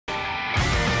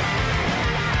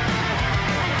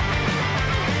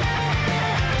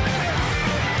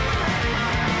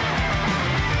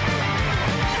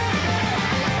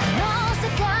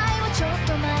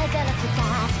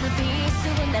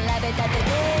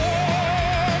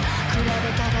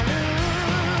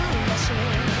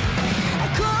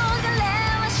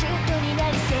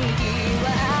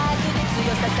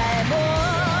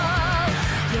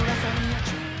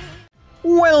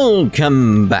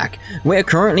Welcome back! We're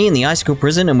currently in the Icicle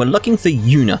prison and we're looking for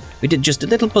Yuna. We did just a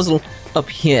little puzzle up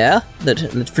here that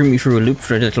threw me through a loop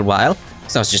for a little while.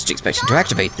 So I was just expecting to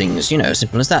activate things, you know,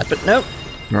 simple as that. But nope,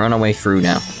 we're on our way through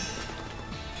now.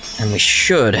 And we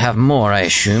should have more, I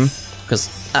assume.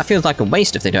 Because that feels like a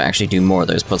waste if they don't actually do more of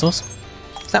those puzzles.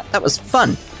 That was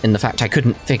fun, in the fact I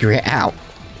couldn't figure it out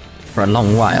for a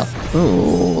long while.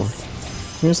 Ooh.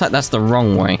 Feels like that's the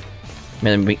wrong way.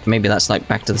 Maybe that's like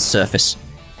back to the surface.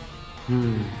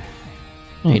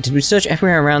 Hey, did we search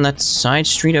everywhere around that side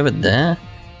street over there?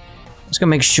 Let's go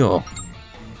make sure.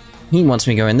 He wants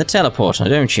me to go in the teleporter,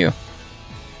 don't you?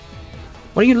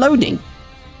 What are you loading?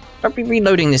 Don't be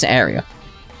reloading this area.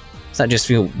 Does that just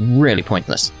feel really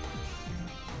pointless?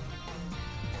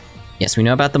 Yes, we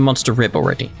know about the monster rib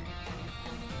already.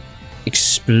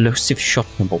 Explosive shot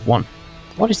number 1.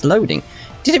 What is loading?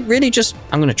 Did it really just...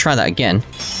 I'm gonna try that again.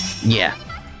 Yeah.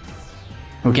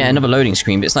 We'll get another loading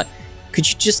screen, but it's like, could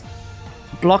you just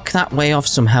block that way off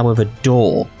somehow with a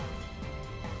door?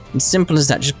 As simple as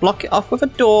that. Just block it off with a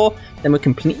door, then we're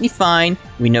completely fine.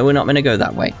 We know we're not gonna go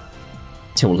that way.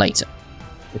 Till later.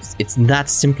 It's that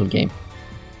simple, game.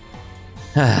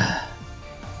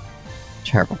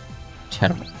 Terrible.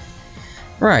 Terrible.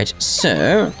 Right,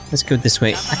 so let's go this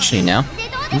way. Actually now,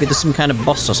 maybe there's some kind of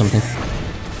boss or something.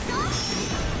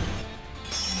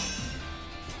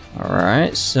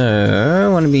 Alright, so I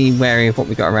want to be wary of what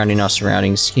we got around in our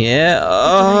surroundings here.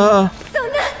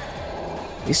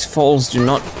 These falls do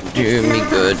not do me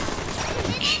good.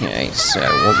 Okay, so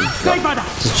what we've got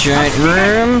is a giant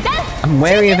room. I'm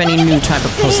wary of any new type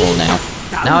of puzzle now.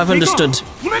 Now I've understood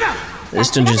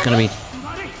this dungeon's going to be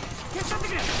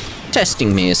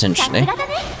testing me, essentially.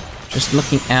 Just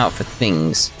looking out for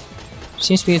things.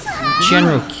 Seems to be a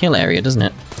general kill area, doesn't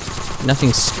it?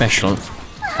 Nothing special.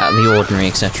 Out of the ordinary,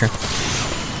 etc.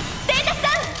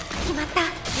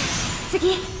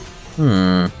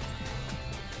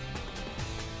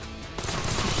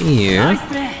 Here.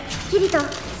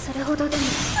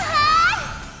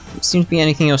 Doesn't seem to be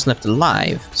anything else left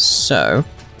alive, so...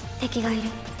 Oh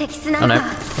no,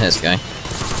 there's the guy.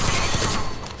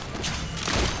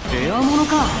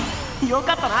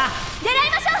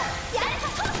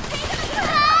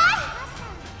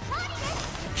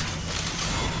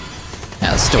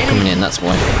 Yeah, it's still coming in, that's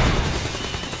why.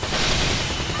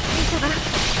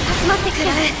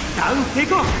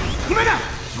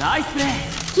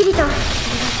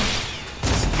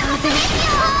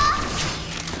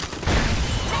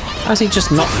 How is he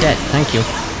just not dead? Thank you.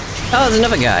 Oh, there's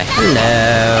another guy.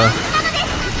 Hello.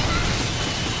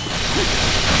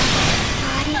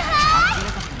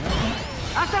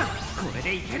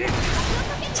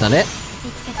 Is that it?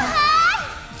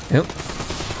 Oh.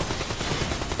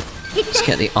 Let's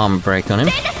get the arm break on him,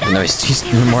 even though he's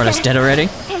more or less dead already.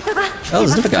 Oh,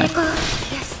 there's another guy.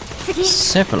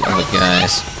 Several other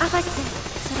guys.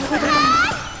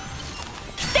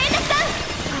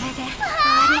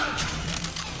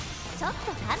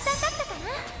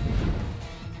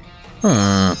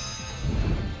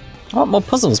 I want more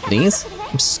puzzles, please.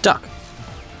 I'm stuck.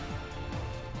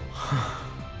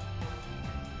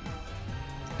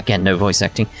 Again, no voice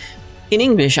acting. In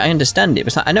English, I understand it,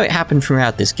 but I know it happened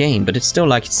throughout this game, but it's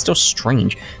still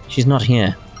strange. She's not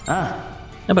here. No,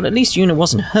 but at least Yuna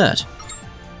wasn't hurt.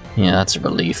 Yeah, that's a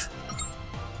relief.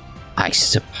 I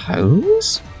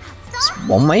suppose? It's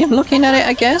one way of looking at it,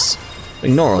 I guess.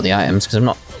 Ignore all the items, because I'm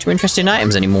not too interested in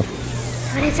items anymore.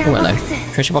 Oh, hello.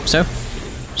 Treasure box, though.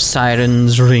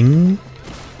 Siren's ring.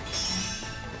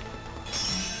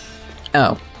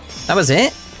 Oh, that was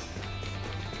it?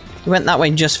 We went that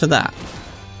way just for that.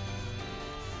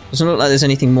 Doesn't look like there's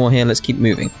anything more here. Let's keep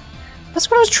moving. That's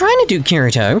what I was trying to do,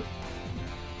 Kirito.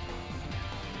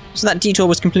 So that detour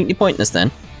was completely pointless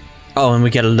then? Oh, and we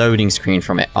get a loading screen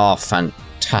from it. Oh,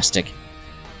 fantastic.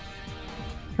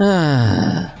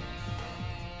 Terrible.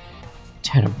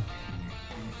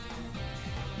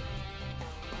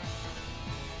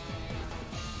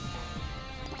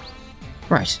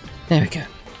 Right, there we go.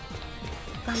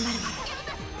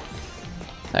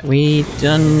 Have we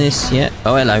done this yet?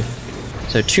 Oh, hello.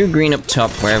 So 2 green up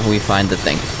top wherever we find the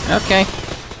thing. Okay.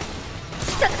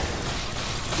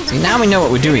 See, now we know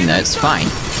what we're doing though, it's fine.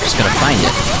 Just gotta find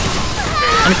it.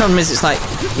 Only problem is it's like,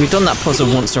 we've done that puzzle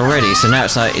once already, so now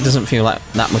it's like, it doesn't feel like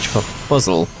that much of a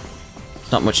puzzle.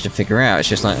 Not much to figure out, it's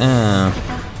just like, oh,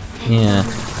 yeah.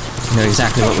 We know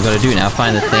exactly what we've got to do now,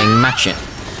 find the thing, match it.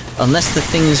 Unless the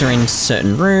things are in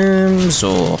certain rooms,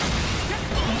 or...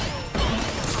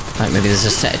 like maybe there's a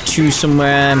set of 2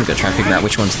 somewhere, we've got to try and figure out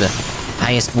which one's the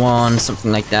highest one,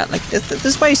 something like that. Like,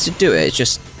 there's ways to do it, it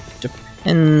just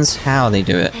depends how they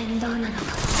do it.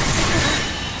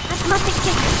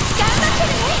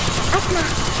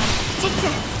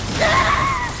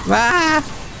 Ah!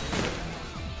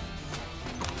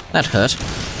 That hurt.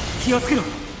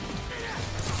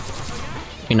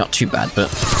 Not too bad,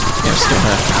 but yeah, it still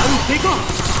hurt.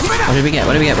 What did we get?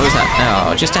 What did we get? What was that?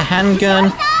 Oh, just a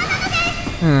handgun.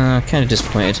 Kind of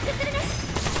disappointed.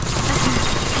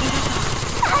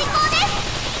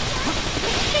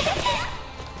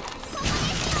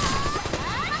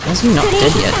 Why is he not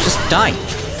dead yet? Just die.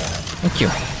 Thank you.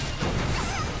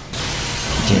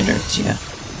 Dear, oh dear.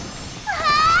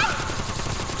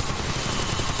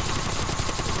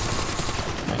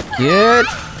 Good.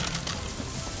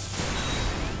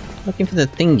 Looking for the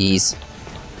thingies.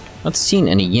 Not seen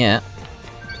any yet.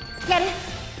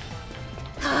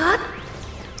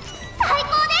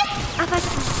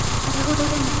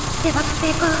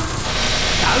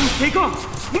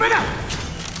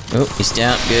 Oh, he's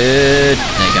down. Good.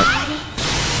 There you go.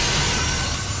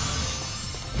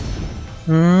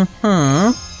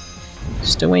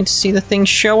 Still waiting to see the thing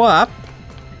show up.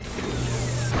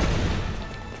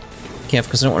 Careful,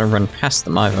 because I don't want to run past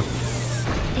them either.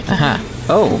 Aha.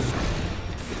 Oh.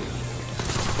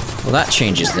 Well, that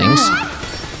changes things.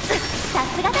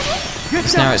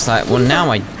 So now it's like, well, now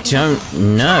I don't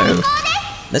know.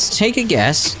 Let's take a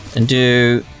guess and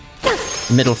do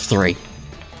middle 3. So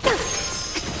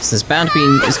there's bound to be,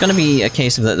 it's going to be a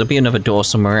case of that there'll be another door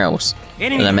somewhere else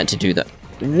that I meant to do that.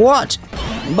 What?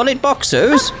 Bullet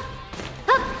boxers?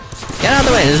 Get out of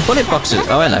the way, there's bullet boxers.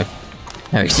 Oh, hello.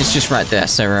 Oh, it's just right there,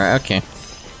 so okay.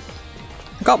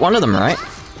 I got one of them right,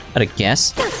 at a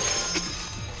guess.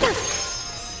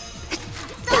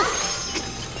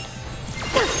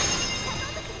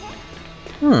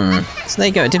 So there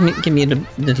you go, it did give me a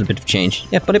little bit of change.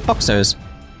 Yeah, bullet boxos.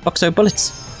 Boxo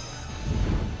bullets.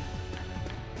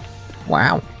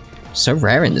 Wow. So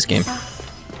rare in this game.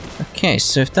 Okay,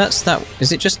 so if that's that...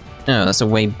 Is it just... No, that's a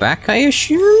way back, I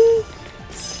assume?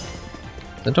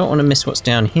 I don't want to miss what's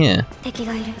down here.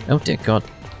 Oh dear god.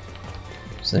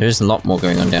 So there is a lot more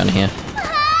going on down here.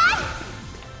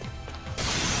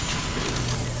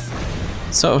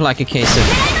 It's sort of like a case of...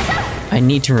 I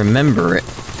need to remember it.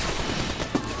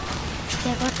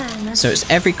 So it's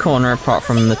every corner apart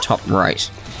from the top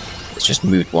right. It's just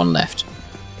moved one left.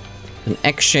 An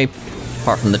X shape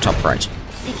apart from the top right.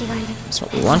 That's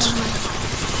what we want.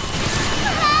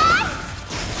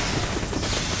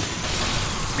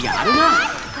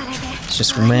 It's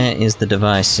just where is the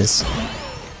devices?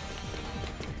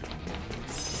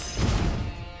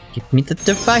 Give me the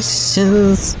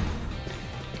devices!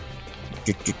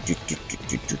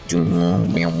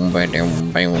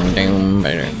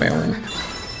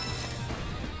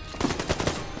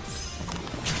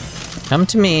 Come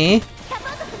to me.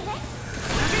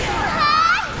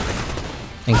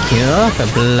 Thank you for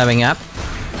blowing up.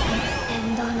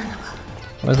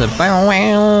 Where's the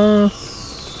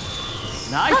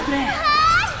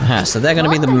Aha, so they're gonna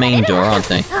be the main door, aren't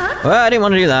they? Well, I didn't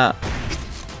want to do that.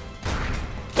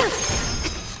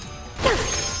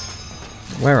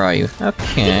 Where are you?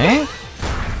 Okay.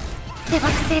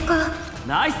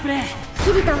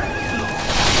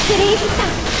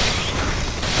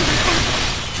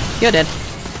 You're dead.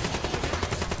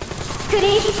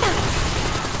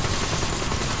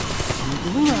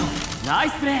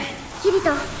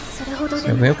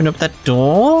 So we open up that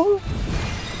door.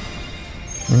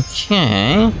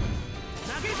 Okay.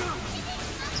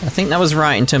 So I think that was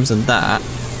right in terms of that.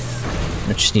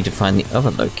 I just need to find the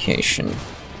other location.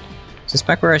 Is this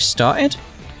back where I started?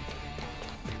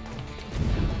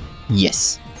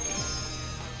 Yes.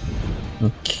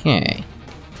 Okay.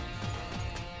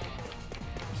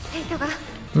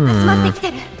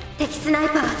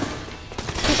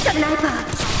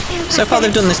 So far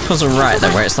they've done this puzzle right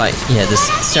though, where it's like, yeah, there's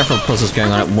several puzzles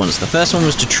going on at once. The first one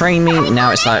was to train me,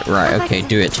 now it's like, right, okay,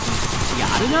 do it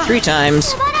 3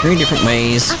 times, 3 different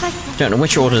ways, don't know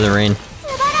which order they're in,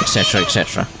 etc,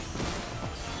 etc.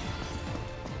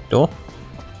 Door?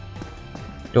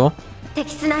 Door?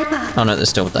 Oh no, there's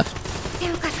still left.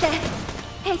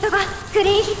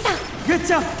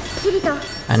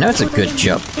 I know it's a good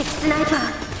job.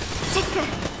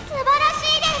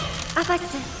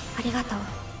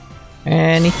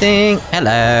 Anything?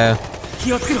 Hello.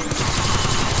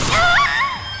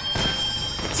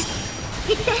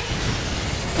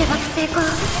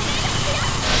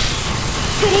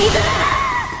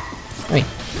 Wait,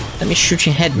 let me shoot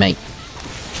your head, mate.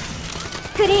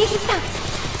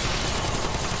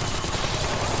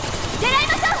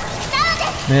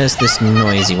 Where's this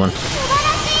noisy one?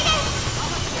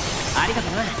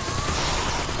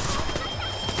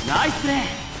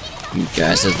 You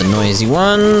guys are the noisy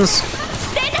ones.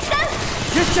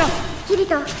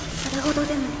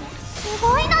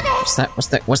 What's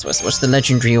that? What's the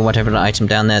legendary or whatever item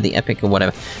down there? The epic or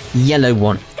whatever. Yellow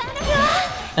one.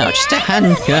 Oh, just a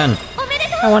handgun.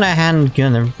 I want a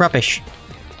handgun. They're rubbish.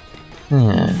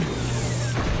 I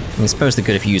suppose they're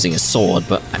good if you're using a sword,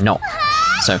 but I'm not.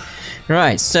 So,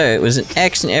 right. So it was an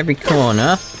X in every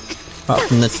corner, apart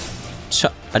from the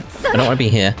top. I don't want to be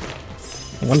here.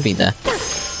 I want to be there.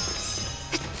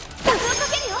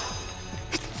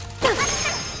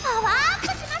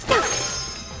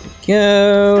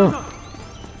 Go.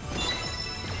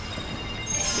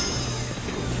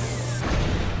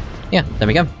 Yeah, there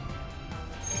we go.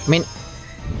 I mean,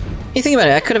 you think about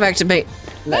it, I could have activated...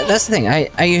 That's the thing, I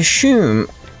assume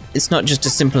it's not just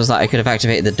as simple as that I could have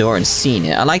activated the door and seen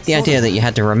it. I like the idea that you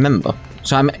had to remember.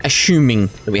 So I'm assuming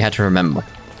that we had to remember.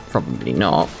 Probably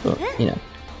not, but, you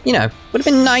know, would have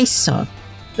been nicer.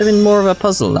 Would have been more of a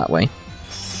puzzle that way.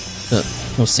 But,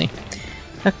 we'll see.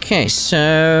 Okay,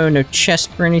 so no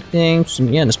chest or anything. So,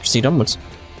 yeah, let's proceed onwards.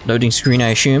 Loading screen, I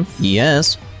assume.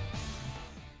 Yes.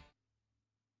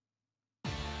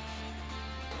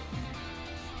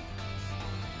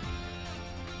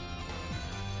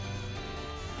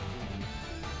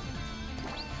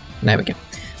 There we go.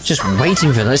 Just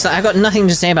waiting for this. Like, I've got nothing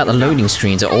to say about the loading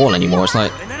screens at all anymore. It's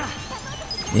like,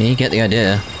 yeah, you get the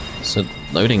idea. It's a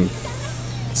loading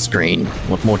screen.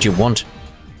 What more do you want?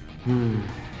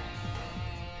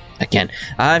 Again,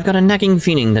 I've got a nagging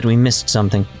feeling that we missed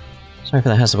something. Sorry for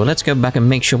the hassle, but let's go back and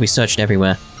make sure we searched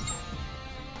everywhere.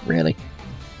 Really?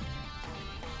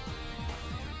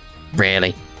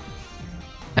 Really?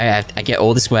 I get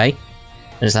all this way?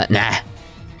 And it's like, nah.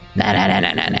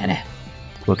 Nah.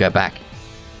 We'll go back.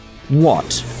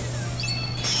 What?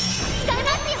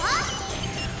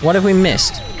 What have we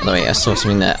missed? By the way, I saw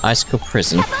something there. Icicle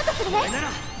Prison.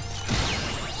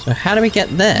 So how do we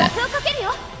get there?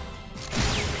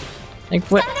 Like,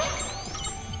 what?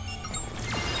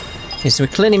 Okay, so we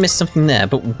clearly missed something there,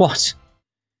 but what?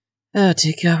 Oh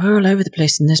dear God, we're all over the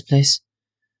place in this place.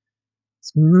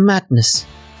 It's madness.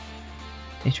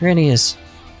 It really is.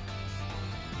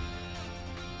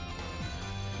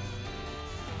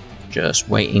 Just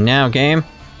waiting now, game.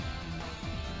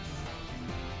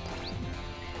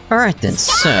 Alright then,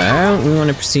 so we want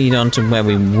to proceed on to where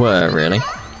we were, really.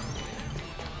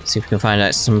 See if we can find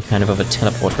out some kind of a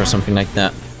teleporter or something like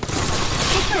that.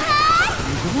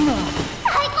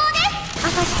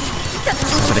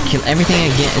 I've got to kill everything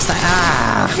again. It's like,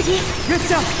 ah!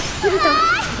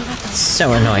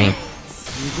 So annoying.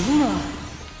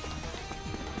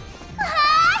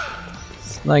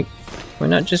 It's like, why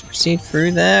not just proceed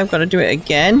through there? I've got to do it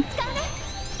again?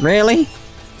 Really?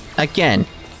 Again?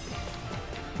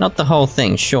 Not the whole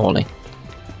thing, surely.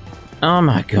 Oh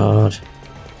my God.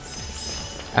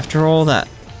 After all that.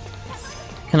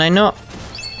 Can I not?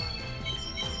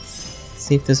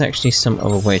 See if there's actually some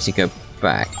other way to go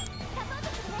back.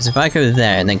 Because if I go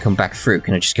there and then come back through,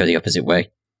 can I just go the opposite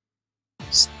way?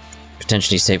 Just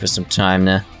potentially save us some time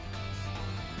there.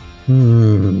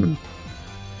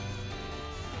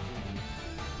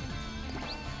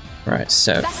 Right,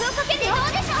 so...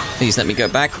 Please let me go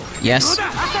back. Yes.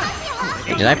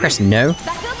 Wait, did I press no?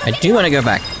 I do want to go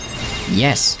back.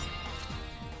 Yes.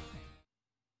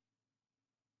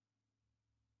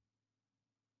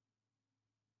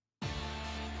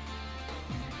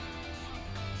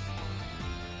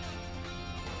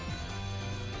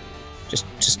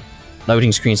 Just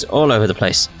loading screens all over the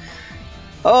place.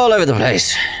 All over the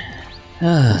place.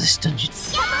 Ah, this dungeon.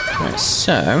 Right,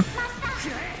 so...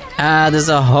 there's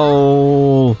a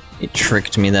hole. It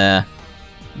tricked me there.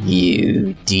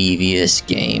 You devious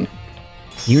game.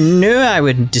 You knew I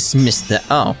would dismiss the—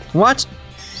 oh, what?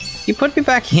 You put me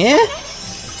back here?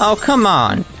 Oh, come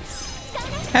on.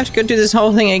 I have to go do this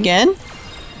whole thing again?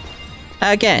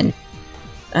 Again?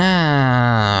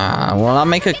 Ah, well, I'll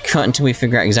make a cut until we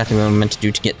figure out exactly what we're meant to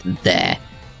do to get there.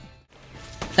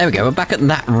 There we go, we're back at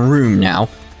that room now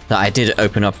that I did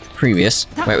open up previous,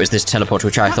 where it was this teleporter,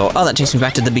 which I thought, oh, that takes me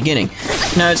back to the beginning.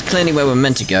 No, it's clearly where we're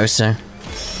meant to go, so...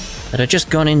 But I'd just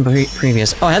gone in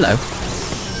previous... Oh, hello.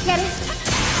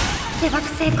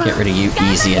 Get rid of you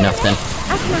easy enough, then.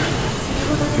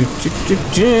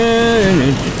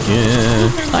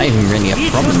 Not even really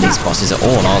a problem, these bosses at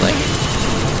all, are they?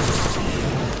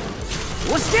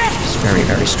 It's very,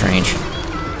 very strange.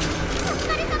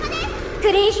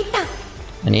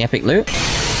 Any epic loot?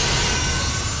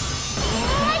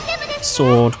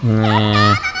 Sword.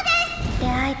 Nah.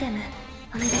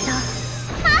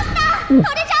 Ooh.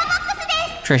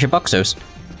 Treasure boxos.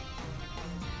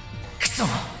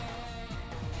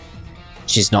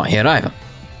 She's not here either.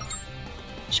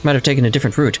 She might have taken a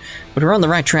different route, but we're on the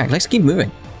right track. Let's keep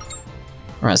moving.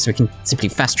 Alright, so we can simply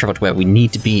fast travel to where we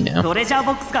need to be now. Treasure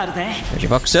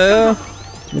boxer!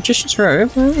 Magician's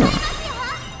robe?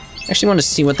 Oh. Actually want to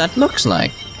see what that looks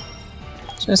like.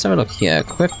 So let's have a look here.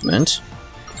 Equipment.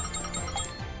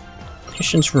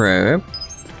 Magician's robe.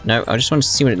 No, I just want to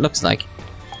see what it looks like.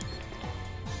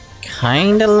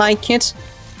 Kinda like it.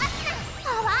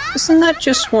 Isn't that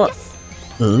just what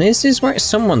Liz is wearing?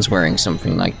 Someone's wearing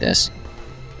something like this.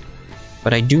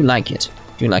 But I do like it.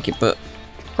 But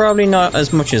probably not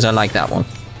as much as I like that one.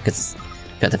 Because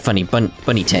it's got the funny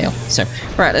bunny tail. So,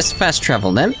 right, let's fast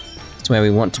travel then. That's where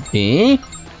we want to be.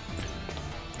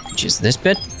 Which is this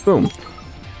bit. Boom.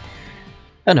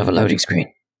 Another loading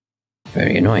screen.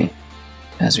 Very annoying.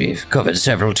 As we've covered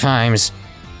several times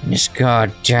in this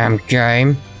goddamn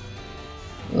game.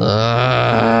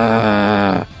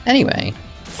 Anyway.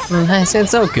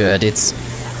 It's all good.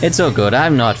 It's all good.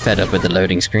 I'm not fed up with the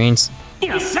loading screens.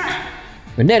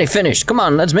 We're nearly finished. Come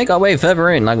on, let's make our way further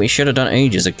in like we should have done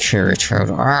ages ago.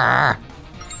 Kirito.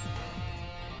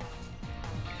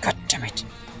 God damn it.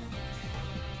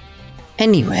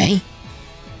 Anyway.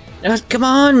 Come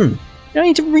on! You don't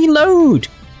need to reload!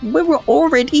 We were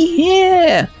already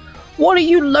here! What are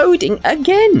you loading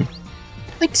again?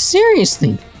 Like,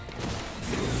 seriously?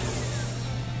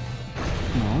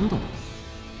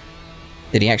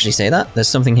 Did he actually say that? There's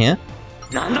something here?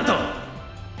 Do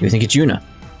you think it's Yuna?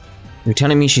 You're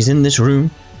telling me she's in this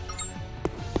room?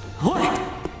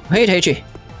 Wait, Heichi!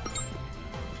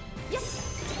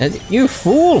 You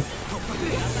fool!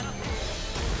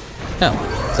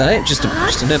 Oh, is that it? Just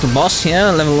a little boss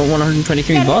here, level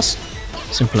 123 boss?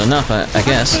 Simple enough, I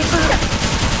guess.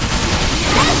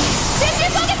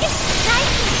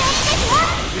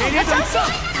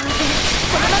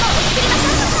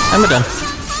 And we're done.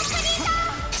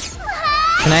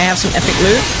 Can I have some epic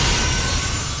loot?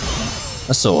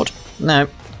 A sword. No,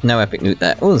 no epic loot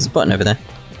there. Oh, there's a button over there.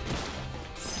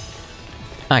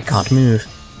 I can't move.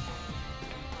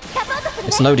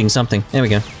 It's loading something. There we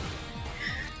go.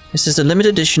 This is a limited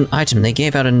edition item they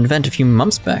gave out at an event a few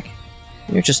months back.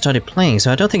 You just started playing,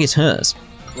 so I don't think it's hers.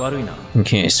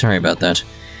 Okay, sorry about that.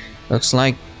 Looks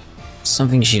like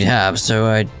something she'd have, so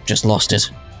I just lost it.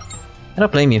 I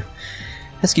don't blame you.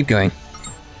 Let's keep going.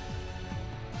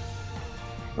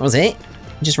 What was it?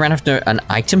 You just ran after an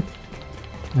item?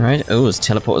 Alright, oh, there's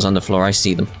teleporters on the floor, I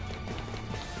see them.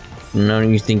 No,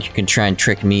 you think you can try and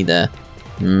trick me there?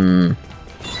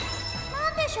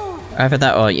 Either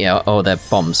that or, yeah, oh, they're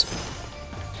bombs.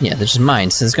 Yeah, they're just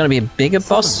mines. So there's gonna be a bigger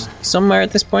boss somewhere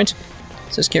at this point.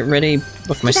 So let's get ready,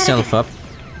 buff myself up.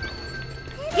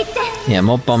 Yeah,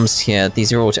 more bombs here.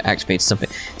 These are all to activate something.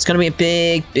 It's gonna be a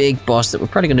big, big boss that we're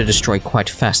probably gonna destroy quite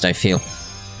fast, I feel.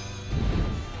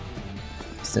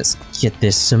 So let's get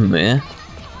this somewhere.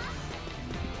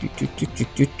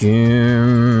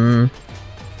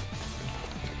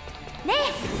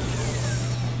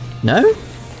 No?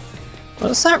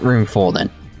 What's that room for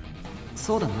then?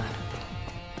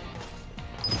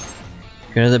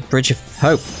 Go to the Bridge of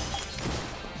Hope.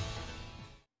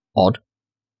 Odd.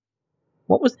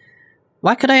 What was...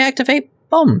 Why could I activate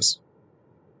bombs?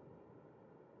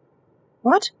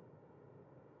 What?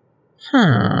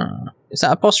 Is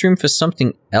that a boss room for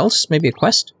something else? Maybe a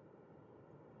quest?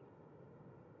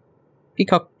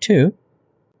 Peacock 2?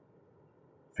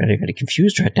 Very, very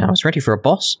confused right now. I was ready for a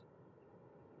boss.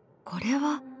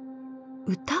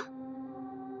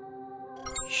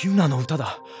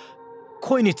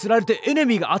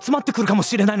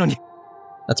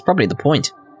 That's probably the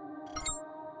point.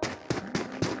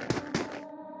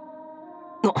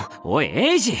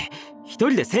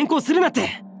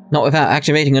 Not without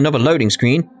activating another loading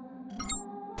screen.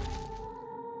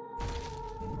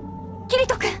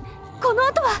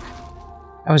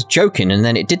 I was joking and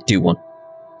then it did do one.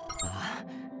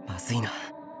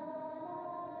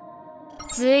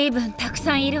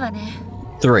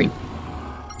 3.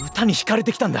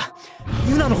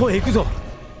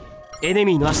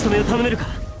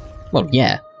 Well,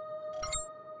 yeah.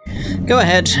 Go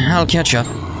ahead, I'll catch up.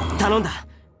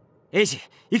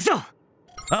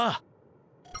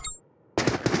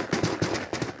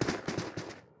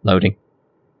 Loading.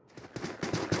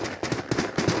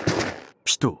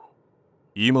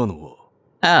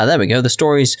 Ah, there we go. The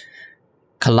stories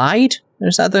collide?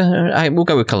 Is that the... we'll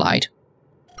go with collide.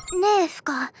 ねえ、フ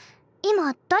カ。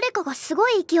今、誰かがすご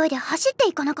い勢いで走って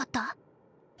いかなかった？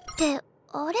って、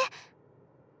あれ？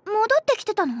戻ってき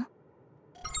てたの？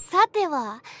さて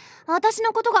は、私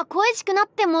のことが恋しくなっ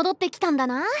て戻ってきたんだ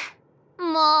な。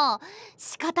もう、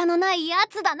仕方のないや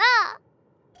つだな。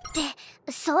って、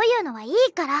そういうのはいい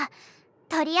から、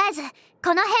とりあえず、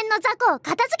この辺の雑魚を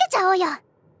片付けちゃおうよ。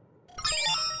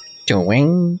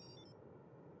Doing.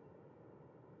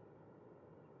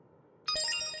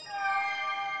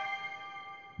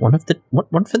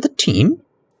 One for the team?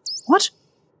 What?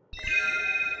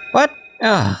 What?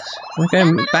 Ah, we're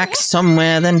going back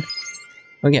somewhere then.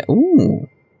 We get, ooh,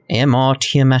 AMR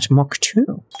Tiamat Mach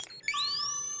 2.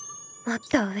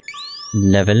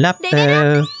 Level up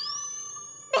though.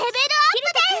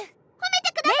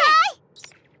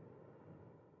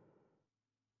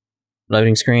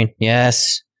 Loading screen,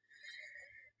 yes.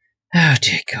 Oh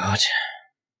dear God.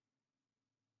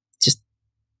 Just,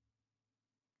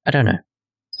 I don't know.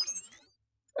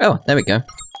 Oh, there we go.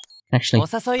 Actually,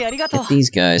 get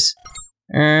these guys.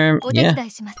 Yeah. Get rid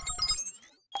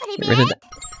of that.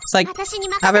 It's like,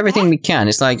 have everything we can.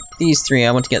 It's like, these three,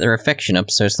 I want to get their affection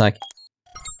up, so it's like, as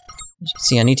you can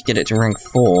see, I need to get it to rank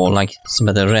 4, like some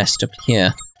of the rest up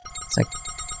here. It's like,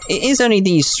 it is only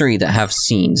these three that have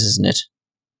scenes, isn't it?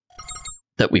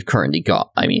 That we've currently got.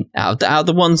 I mean, out of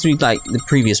the ones we like, the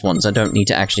previous ones, I don't need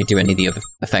to actually do any of the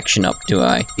affection up, do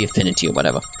I? The affinity or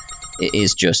whatever. It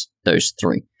is just those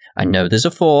three. I know there's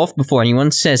a fourth before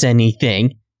anyone says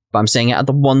anything, but I'm saying out of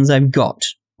the ones I've got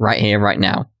right here, right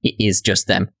now, it is just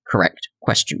them. Correct?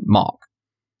 Question mark.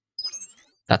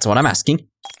 That's what I'm asking.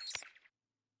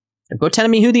 Don't go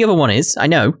telling me who the other one is. I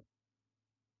know.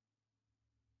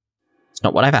 It's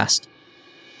not what I've asked.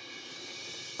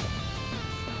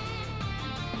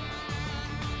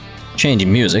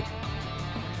 Changing music.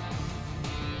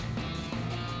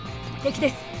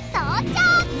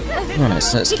 Alright,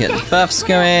 so let's get the buffs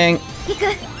going.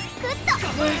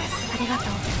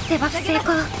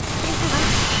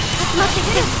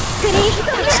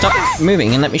 Stop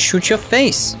moving and let me shoot your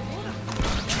face.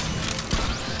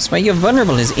 That's why you're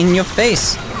vulnerable, is in your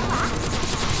face.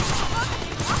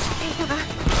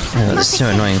 Oh, that's so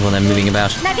annoying when they're moving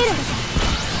about.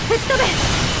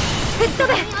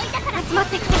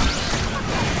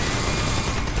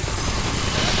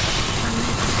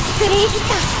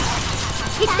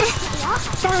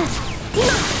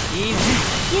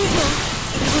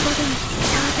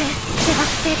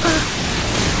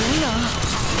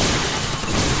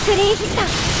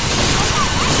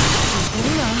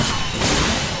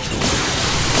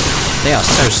 They are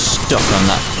so stuck on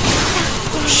that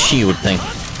shield thing.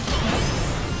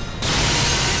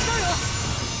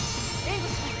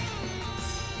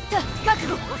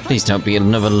 Please don't be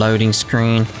another loading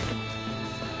screen.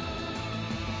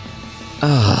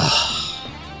 Ugh.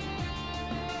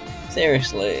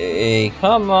 Seriously,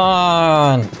 come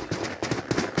on.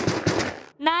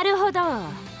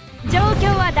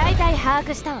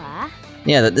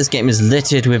 Yeah, that this game is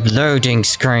littered with loading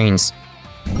screens.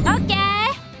 Okay.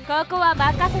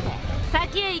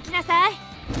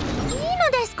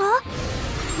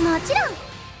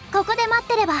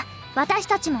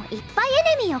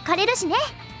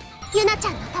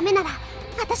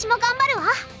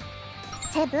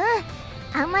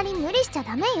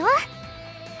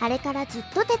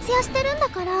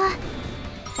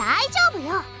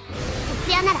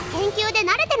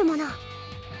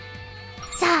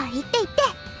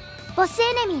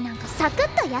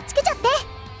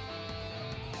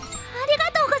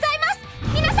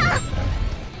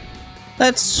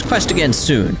 Let's quest again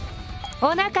soon.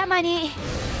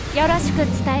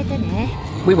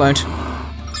 We won't.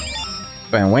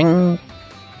 Wing.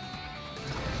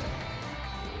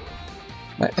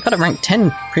 Wait, I got a rank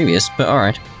 10 previous, but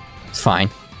alright. Fine.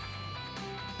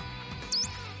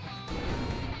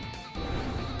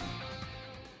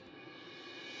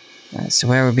 Alright, so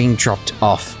where we're being dropped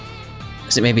off.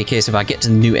 Because it may be a case if I get to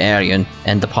the new area and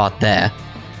end the part there.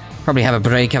 Probably have a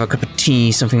break, have a cup of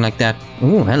tea, something like that.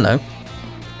 Ooh, hello.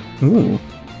 Ooh.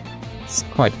 It's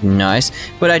quite nice.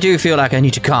 But I do feel like I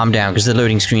need to calm down because the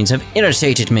loading screens have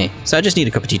irritated me. So I just need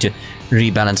a cup of tea to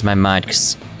rebalance my mind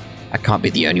because I can't be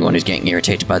the only one who's getting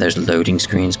irritated by those loading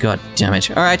screens. God damn it.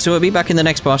 Alright, so we'll be back in the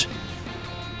next part.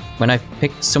 When I've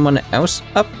picked someone else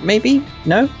up, maybe?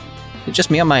 No? It's just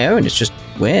me on my own. It's just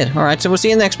weird. Alright, so we'll see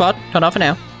you in the next part. Ta-da for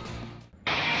now.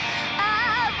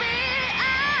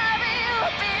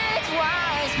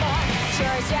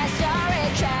 Just